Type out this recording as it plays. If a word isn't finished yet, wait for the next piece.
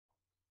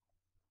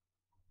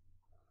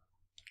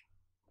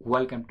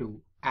Welcome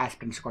to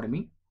Aspirants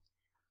Academy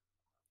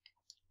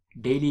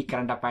Daily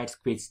Current Affairs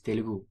Quiz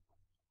Telugu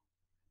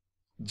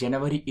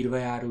January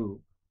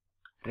 26,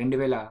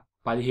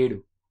 2017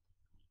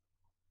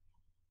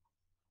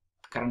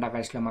 current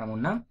affairs లో మనం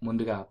ఉన్నాం.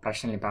 ముందుగా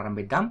ప్రశ్నల్ని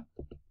ప్రారంభిద్దాం.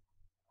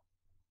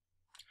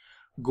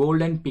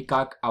 గోల్డెన్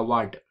పికాక్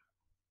అవార్డ్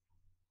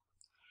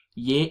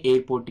ఏ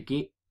ఎయిర్పోర్ట్ కి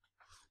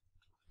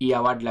ఈ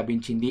అవార్డు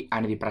లభించింది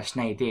అనేది ప్రశ్న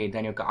అయితే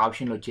దాని యొక్క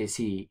ఆప్షన్లు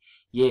వచ్చేసి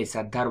ఏ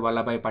Sardar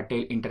Vallabhbhai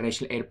Patel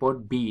international airport,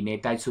 B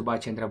Netaji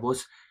Subhash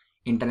Chandrabose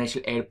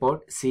international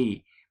airport, C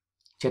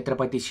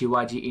Chhatrapati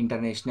Shivaji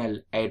international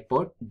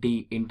airport, D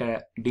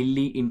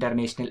Delhi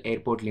international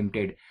airport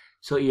limited.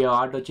 So ఈ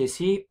అవార్డు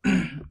వచ్చేసి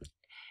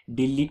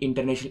ఢిల్లీ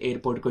ఇంటర్నేషనల్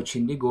ఎయిర్పోర్ట్కి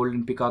వచ్చింది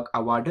గోల్డెన్ పికాక్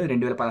అవార్డు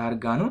 2016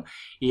 గాను.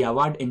 ఈ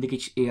అవార్డు ఎందుకు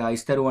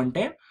ఇస్తారు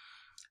అంటే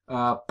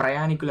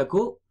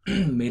ప్రయాణికులకు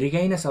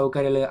మెరుగైన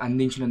సౌకర్యాలు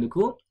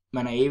అందించినందుకు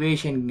మన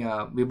ఏవియేషన్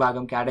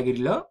విభాగం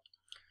కేటగిరీలో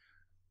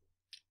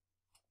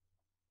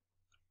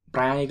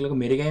ప్రయాణికులకు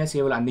మెరుగైన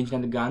సేవలు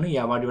అందించినందుకు గాను ఈ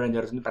అవార్డు ఇవ్వడం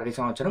జరుగుతుంది ప్రతి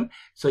సంవత్సరం.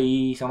 సో ఈ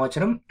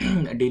సంవత్సరం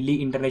ఢిల్లీ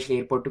ఇంటర్నేషనల్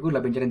ఎయిర్పోర్ట్కు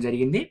లభించడం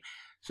జరిగింది.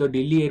 సో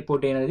ఢిల్లీ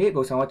ఎయిర్పోర్ట్ అనేది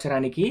ఒక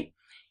సంవత్సరానికి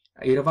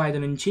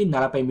 25 నుంచి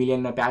 40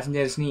 మిలియన్ల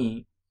ప్యాసింజర్స్ని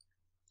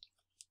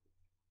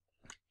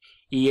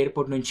ఈ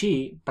ఎయిర్పోర్ట్ నుంచి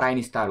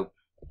ప్రయాణిస్తారు.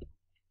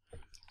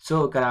 సో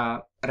ఇక్కడ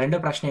రెండో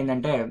ప్రశ్న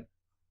ఏంటంటే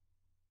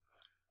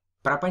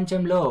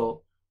ప్రపంచంలో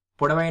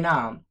పొడవైన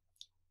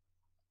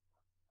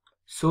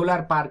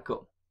సోలార్ పార్క్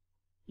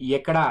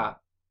ఎక్కడ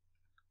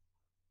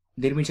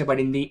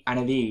నిర్మించబడింది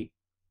అనేది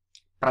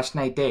ప్రశ్న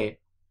అయితే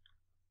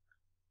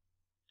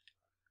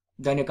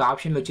దాని యొక్క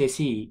ఆప్షన్లు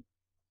వచ్చేసి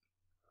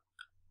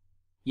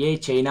ఏ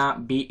China,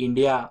 B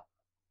India,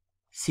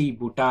 C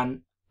Bhutan,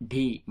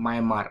 D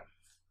Myanmar.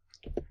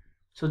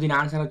 So దీని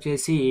ఆన్సర్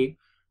వచ్చేసి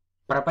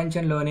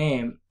ప్రపంచంలోనే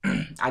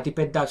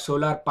అతిపెద్ద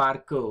సోలార్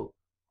పార్క్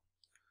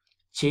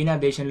చైనా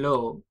దేశంలో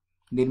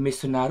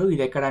నిర్మిస్తున్నారు.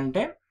 ఇది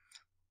ఎక్కడంటే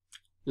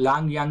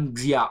లాంగ్ యాంగ్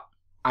జియా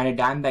అనే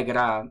డ్యామ్ దగ్గర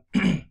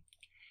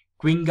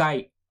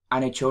క్వింగాయ్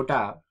అనే చోట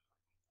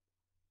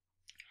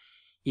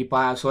ఈ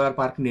సోలార్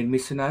పార్క్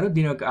నిర్మిస్తున్నారు.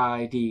 దీని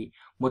ఇది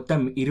మొత్తం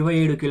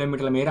 27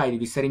 కిలోమీటర్ల మేర ఇది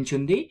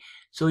విస్తరించింది.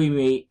 సో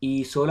ఈ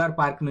సోలార్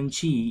పార్క్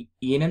నుంచి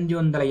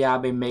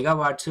 850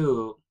 మెగావాట్స్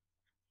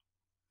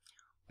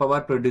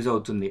పవర్ ప్రొడ్యూస్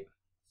అవుతుంది.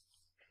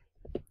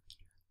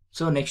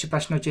 సో నెక్స్ట్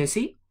ప్రశ్న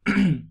వచ్చేసి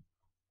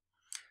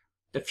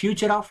ద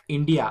ఫ్యూచర్ ఆఫ్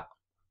ఇండియా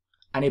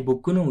అనే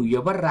బుక్ను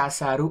ఎవరు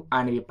రాశారు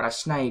అనే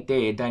ప్రశ్న అయితే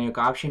దాని యొక్క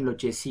ఆప్షన్లు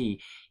వచ్చేసి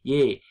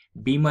ఏ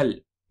bumble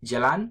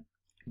Jalan,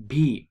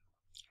 B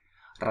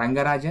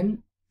Rangarajan,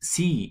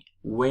 C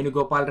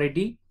Venugopal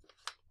Reddy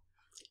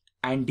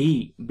and D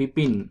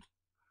Bipin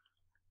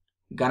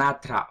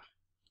గనాథ్రా.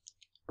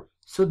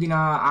 So దీని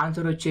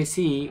ఆన్సర్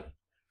వచ్చేసి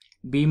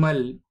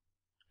బిమల్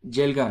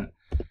జల్గన్.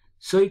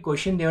 సో ఈ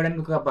క్వశ్చన్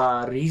తేవడానికి ఒక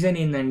రీజన్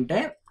ఏంటంటే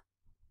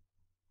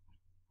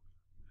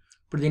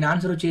ఇప్పుడు దీని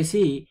ఆన్సర్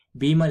వచ్చేసి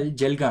బిమల్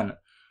జల్గన్.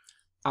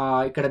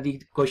 ఇక్కడ ఈ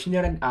క్వశ్చన్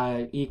తేవడానికి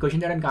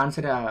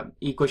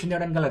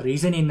గల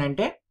రీజన్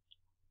ఏంటంటే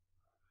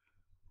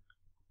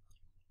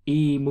ఈ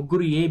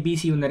ముగ్గురు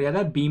ఏబిసి ఉన్నారు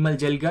కదా, bumble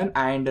జల్గన్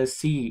and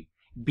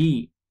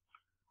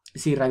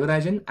C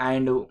రఘురాజన్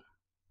and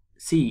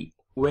C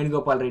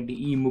Venugopal Reddy,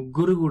 ఈ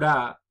ముగ్గురు కూడా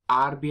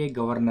ఆర్బీఐ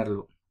గవర్నర్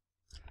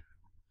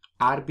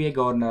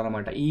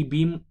అన్నమాట.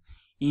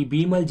 ఈ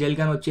బిమల్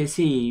జల్గన్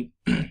వచ్చేసి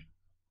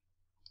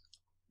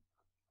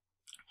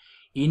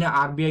ఈయన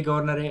ఆర్బీఐ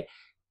గవర్నరే,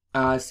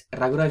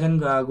 రఘురాజన్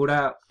కూడా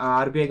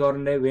ఆర్బీఐ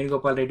గవర్నరే,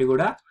 వేణుగోపాల్ రెడ్డి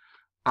కూడా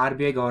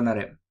ఆర్బీఐ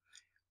గవర్నరే.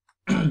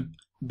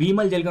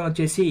 బిమల్ జల్గన్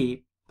వచ్చేసి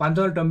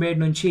 1997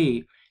 నుంచి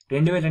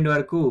 2002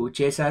 వరకు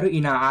చేశారు.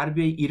 ఈయన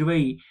ఆర్బీఐ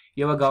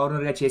 20వ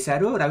గవర్నర్గా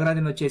చేశారు.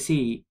 రఘురాజన్ వచ్చేసి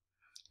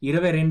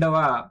 22వ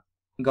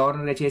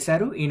గవర్నర్గా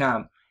చేశారు. ఈయన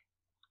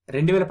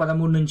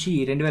 2013 నుంచి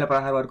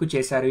 2016 వరకు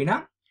చేశారు. ఈయన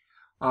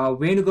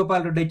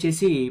వేణుగోపాల్ రెడ్డి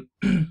వచ్చేసి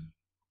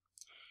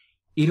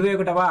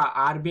 21వ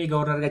ఆర్బీఐ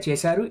గవర్నర్గా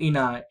చేశారు. ఈయన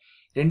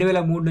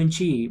 2003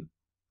 నుంచి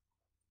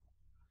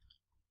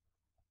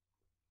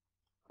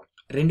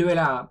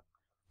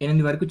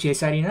 2008 వరకు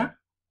చేశారు ఈయన.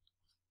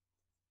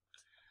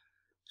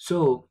 సో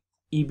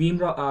ఈ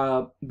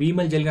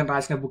బిమల్ జల్గన్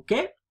రాసిన బుక్కే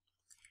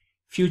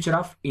ఫ్యూచర్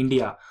ఆఫ్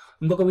ఇండియా.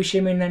 ఇంకొక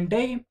విషయం ఏంటంటే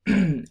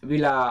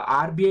వీళ్ళ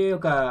ఆర్బీఐ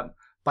ఒక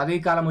పదవి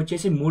కాలం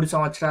వచ్చేసి 3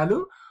 సంవత్సరాలు,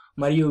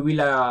 మరియు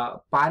వీళ్ళ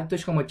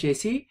పారితోషికం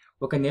వచ్చేసి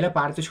ఒక నెల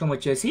పారితోషికం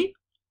వచ్చేసి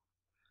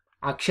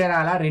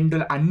అక్షరాల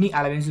అన్ని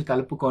అలవెన్స్లు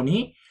కలుపుకొని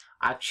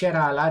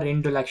అక్షరాల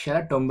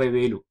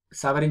 2,90,000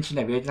 సవరించిన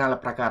వేతనాల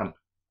ప్రకారం.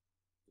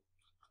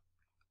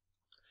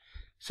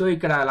 సో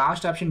ఇక్కడ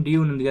లాస్ట్ ఆప్షన్ డి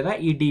ఉంది కదా,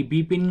 ఈ డి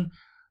బిపిన్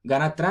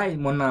గనాత్రా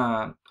మొన్న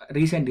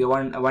రీసెంట్గా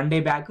వన్ డే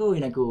బ్యాక్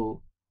ఈయనకు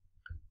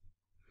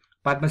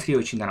పద్మశ్రీ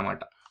వచ్చింది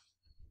అనమాట.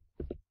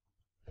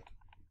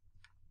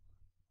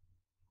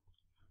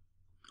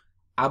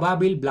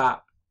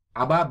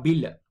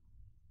 అబాబిల్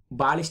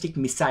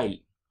బాలిస్టిక్ మిసైల్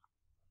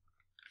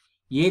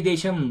ఏ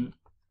దేశం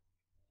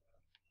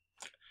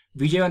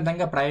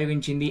విజయవంతంగా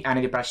ప్రయోగించింది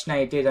అనేది ప్రశ్న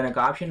అయితే దాని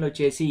యొక్క ఆప్షన్లు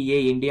వచ్చేసి ఏ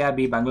India,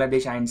 B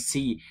Bangladesh and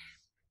C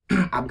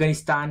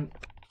Afghanistan,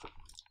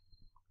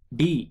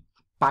 D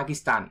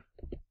Pakistan.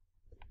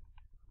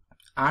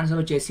 Answer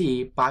వచ్చేసి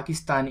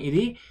పాకిస్తాన్.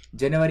 ఇది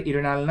జనవరి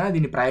 24న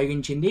దీన్ని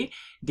ప్రయోగించింది.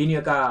 దీని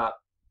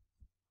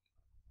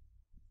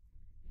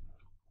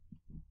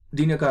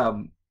యొక్క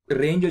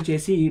రేంజ్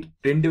వచ్చేసి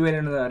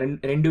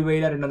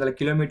 2200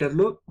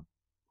 కిలోమీటర్లు.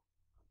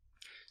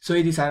 సో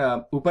ఇది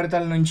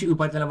ఉపరితలం నుంచి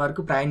ఉపరితలం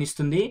వరకు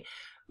ప్రయాణిస్తుంది.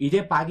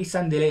 ఇదే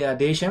పాకిస్తాన్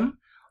దేశం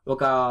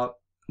ఒక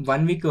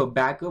 1 వీక్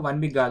బ్యాక్, 1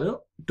 వీక్ కాదు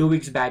 2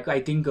 weeks back, I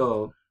think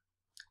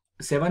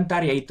 7th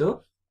or 8th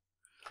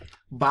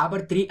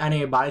Babur 3 అనే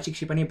బాలిస్టిక్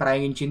క్షిపణి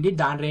ప్రయోగించింది.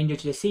 దాని రేంజ్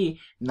వచ్చేసి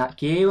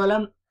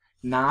కేవలం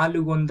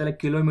 400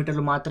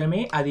 కిలోమీటర్లు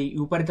మాత్రమే. అది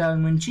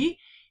ఉపరితలం నుంచి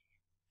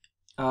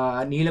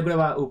నీళ్ళ కూడా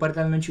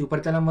ఉపరితలం నుంచి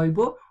ఉపరితలం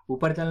వైపు,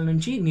 ఉపరితలం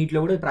నుంచి నీటిలో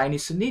కూడా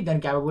ప్రయాణిస్తుంది.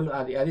 దాని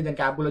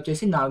క్యాపబుల్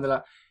వచ్చేసి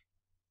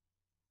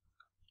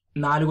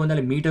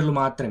 400 మీటర్లు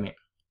మాత్రమే.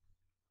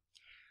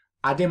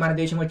 అదే మన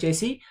దేశం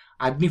వచ్చేసి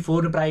అగ్ని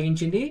 4ను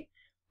ప్రయోగించింది.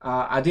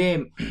 అదే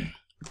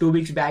 2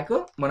 వీక్స్ బ్యాక్,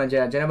 మన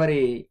జనవరి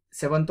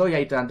 7th or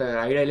 8th అంత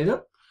ఐడియా లేదు.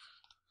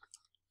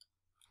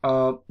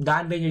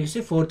 దాని రేంజ్ వచ్చేసి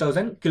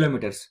 4000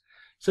 కిలోమీటర్స్.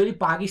 సో ఇది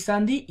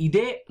పాకిస్తాన్ది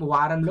ఇదే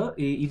వారంలో,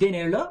 ఇదే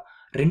నెలలో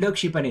రెండో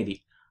క్షిపణి ఇది.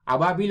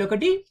 అబాబీల్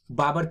 1,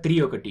 బాబర్ 3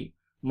 1.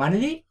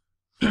 మనది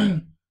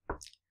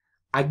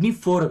అగ్ని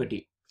 4 1.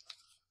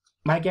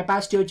 మన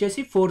కెపాసిటీ వచ్చేసి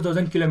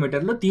 4000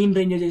 కిలోమీటర్లు. దీని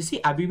రేంజ్ వచ్చేసి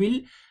అబిబిల్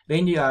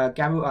రేంజ్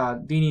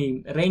దీని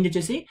రేంజ్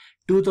వచ్చేసి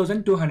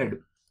 2200.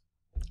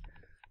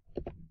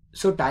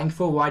 So thanks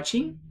for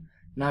watching.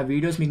 నా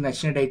వీడియోస్ మీకు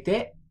నచ్చినట్టయితే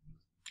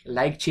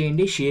లైక్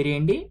చేయండి, షేర్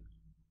చేయండి,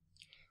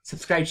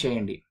 సబ్స్క్రైబ్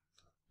చేయండి.